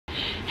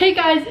Hey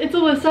guys, it's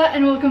Alyssa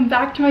and welcome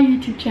back to my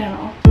YouTube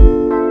channel.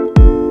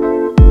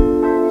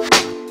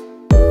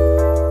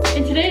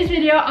 In today's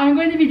video, I'm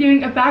going to be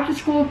doing a back to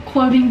school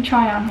clothing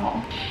try-on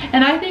haul.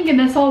 And I think in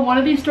this haul, one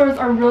of these stores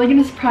are really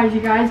going to surprise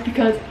you guys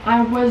because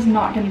I was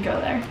not going to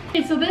go there.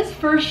 Okay, so this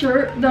first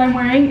shirt that I'm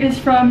wearing is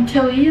from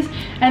Tilly's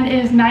and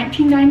is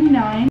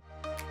 $19.99.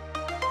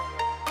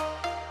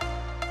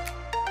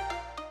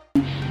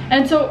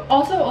 And so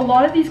also a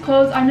lot of these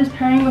clothes I'm just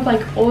pairing with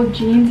like old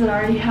jeans that I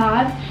already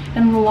had,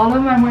 and a lot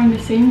of them I'm wearing the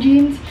same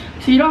jeans.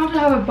 So you don't have to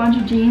have a bunch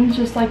of jeans,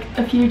 just like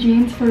a few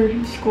jeans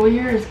for school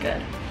year is good.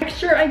 Next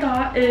shirt I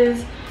got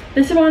is,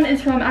 this one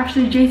is from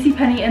actually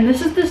JCPenney, and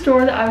this is the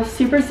store that I was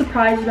super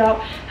surprised about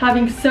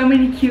having so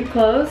many cute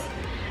clothes.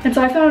 And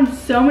so I found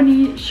so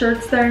many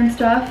shirts there and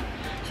stuff.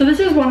 So this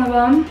is one of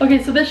them.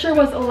 Okay, so this shirt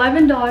was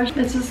 $11.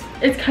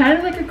 It's kind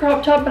of like a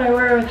crop top, but I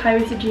wear it with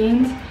high-waisted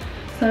jeans.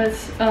 So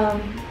it's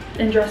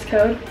in dress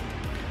code.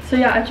 So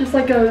yeah, it's just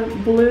like a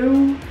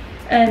blue,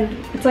 and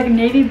it's like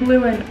navy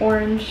blue and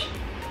orange,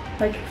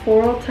 like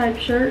floral type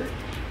shirt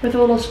with a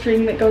little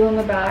string that goes on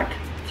the back.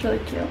 It's really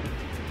cute.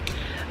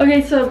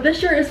 Okay, so this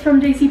shirt is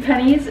from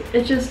JCPenney's.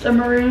 It's just a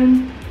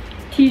maroon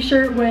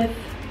t-shirt with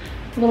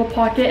a little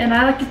pocket, and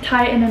I like to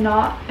tie it in a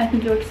knot. I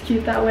think it looks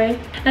cute that way.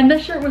 And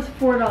this shirt was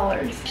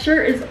 $4. This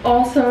shirt is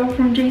also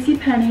from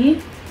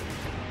JCPenney.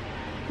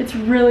 It's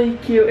really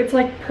cute. It's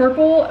like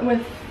purple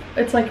with,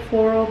 it's like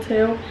floral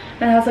too,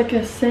 and it has like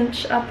a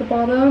cinch at the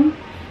bottom,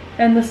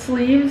 and the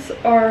sleeves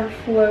are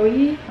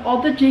flowy. All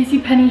the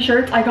JCPenney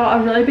shirts I got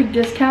a really big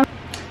discount.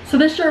 So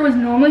this shirt was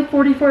normally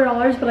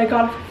 $44, but I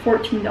got it for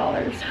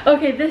 $14.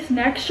 Okay, this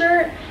next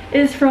shirt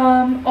is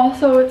from,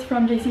 also it's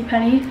from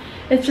JCPenney.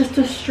 It's just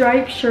a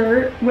striped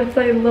shirt with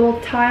a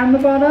little tie on the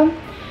bottom,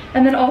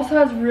 and then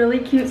also has really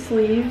cute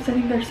sleeves. I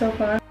think they're so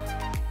fun.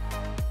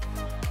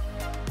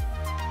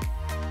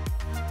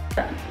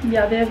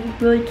 Yeah, they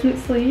have really cute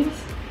sleeves.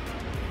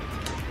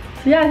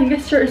 So yeah, I think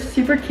this shirt is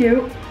super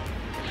cute.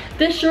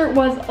 This shirt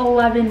was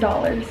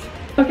 $11.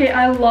 Okay,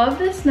 I love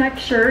this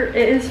next shirt.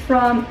 It is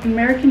from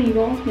American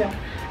Eagle. Yeah,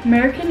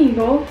 American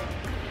Eagle.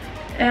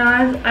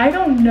 And I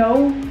don't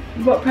know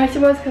what price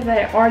it was because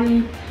I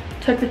already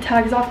took the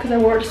tags off because I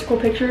wore it to school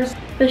pictures.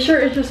 This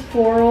shirt is just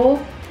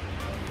floral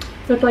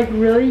with like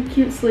really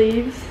cute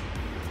sleeves.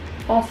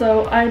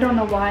 Also, I don't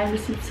know why, I'm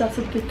just obsessed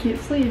with the cute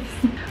sleeves.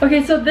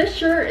 Okay, so this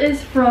shirt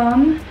is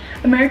from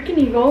American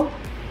Eagle,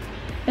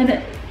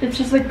 and it's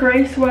just a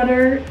gray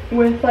sweater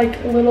with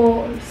like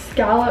little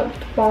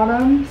scalloped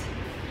bottoms,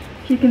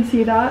 if you can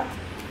see that.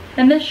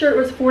 And this shirt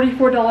was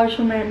 $44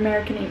 from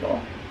American Eagle.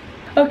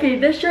 Okay,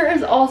 this shirt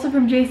is also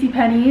from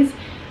JCPenney's.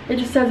 It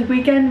just says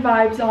Weekend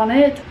Vibes on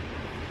it.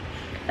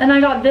 And I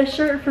got this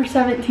shirt for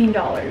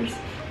 $17.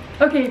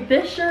 Okay,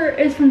 this shirt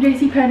is from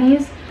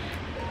JCPenney's.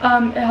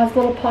 It has a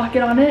little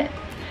pocket on it.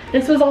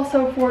 This was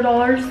also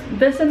 $4.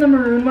 This and the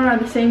maroon one are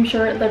the same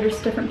shirt, they're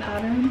just different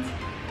patterns.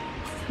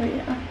 So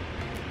yeah.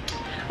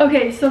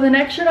 Okay, so the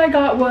next shirt I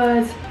got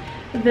was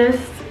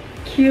this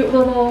cute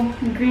little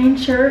green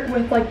shirt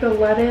with like the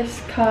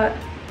lettuce cut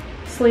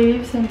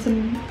sleeves and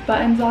some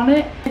buttons on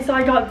it. So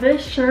I got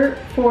this shirt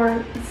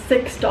for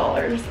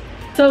 $6.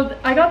 So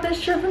I got this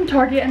shirt from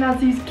Target and it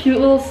has these cute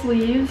little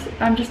sleeves.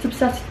 I'm just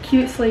obsessed with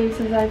cute sleeves,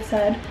 as I've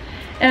said.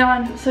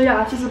 And so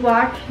yeah, it's just a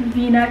black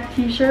v-neck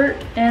t-shirt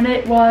and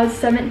it was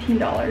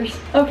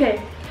 $17. Okay,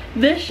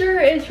 this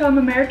shirt is from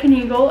American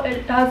Eagle.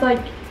 It has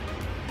like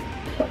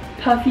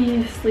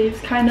puffy sleeves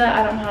kinda,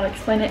 I don't know how to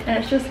explain it, and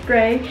it's just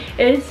gray.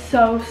 It is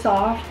so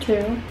soft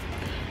too.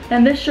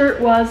 And this shirt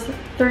was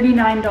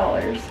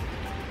 $39.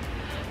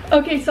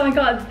 Okay, so I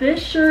got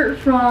this shirt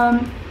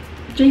from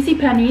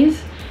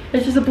JCPenney's.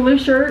 It's just a blue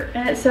shirt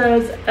and it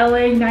says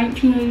LA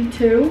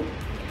 1982.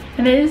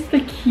 And it is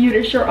the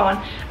cutest shirt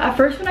on. At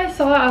first when I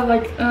saw it, I was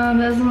like, that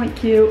doesn't look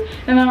cute.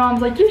 And my mom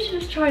was like, you should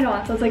just try it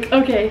on. So I was like,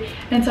 okay.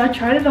 And so I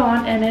tried it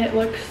on and it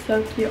looks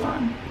so cute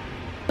on.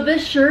 So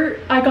this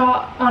shirt I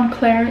got on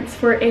clearance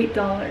for $8.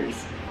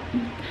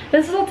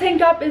 This little tank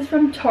top is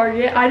from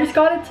Target. I just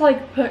got it to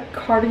like put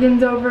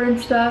cardigans over and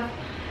stuff.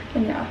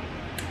 And yeah.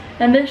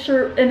 And this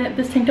shirt, and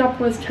this tank top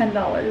was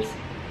 $10. So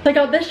I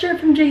got this shirt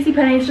from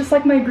JCPenney. It's just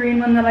like my green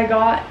one that I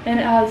got. And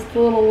it has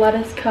the little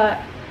lettuce cut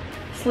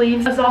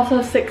sleeves. It's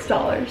also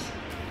 $6.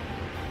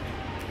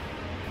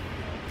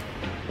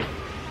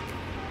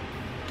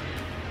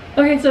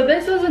 Okay, so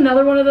this was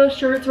another one of those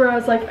shirts where I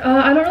was like,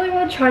 I don't really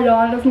want to try it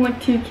on. It doesn't look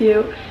too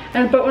cute.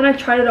 But when I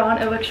tried it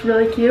on, it looks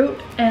really cute.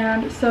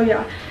 And so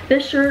yeah,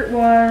 this shirt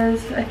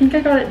was, I think I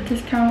got it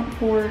discount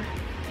for,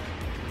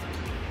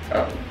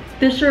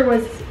 this shirt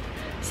was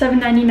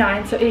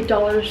 $7.99, so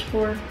 $8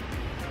 for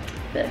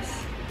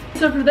this.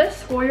 So for this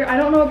school year, I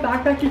don't know what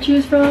backpack to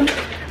choose from.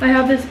 I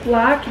have this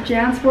black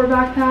JanSport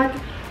backpack,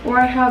 or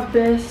I have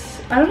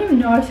this, I don't even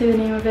know how to say the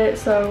name of it,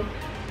 so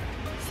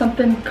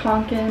something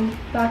Konkin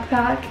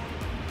backpack.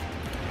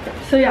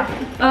 So yeah,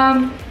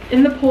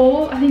 in the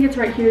poll, I think it's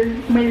right here,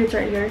 maybe it's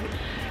right here,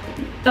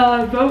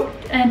 vote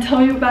and tell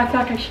me what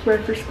backpack I should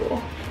wear for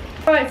school.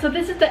 Alright, so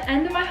this is the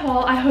end of my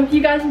haul. I hope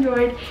you guys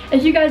enjoyed.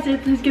 If you guys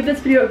did, please give this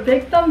video a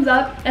big thumbs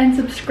up and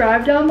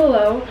subscribe down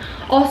below.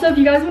 Also, if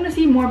you guys want to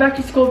see more back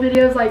to school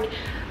videos like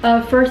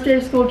first day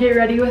of school get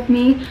ready with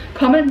me,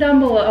 comment down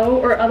below,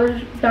 or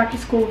other back to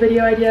school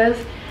video ideas,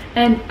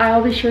 and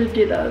I'll be sure to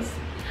do those.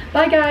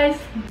 Bye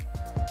guys!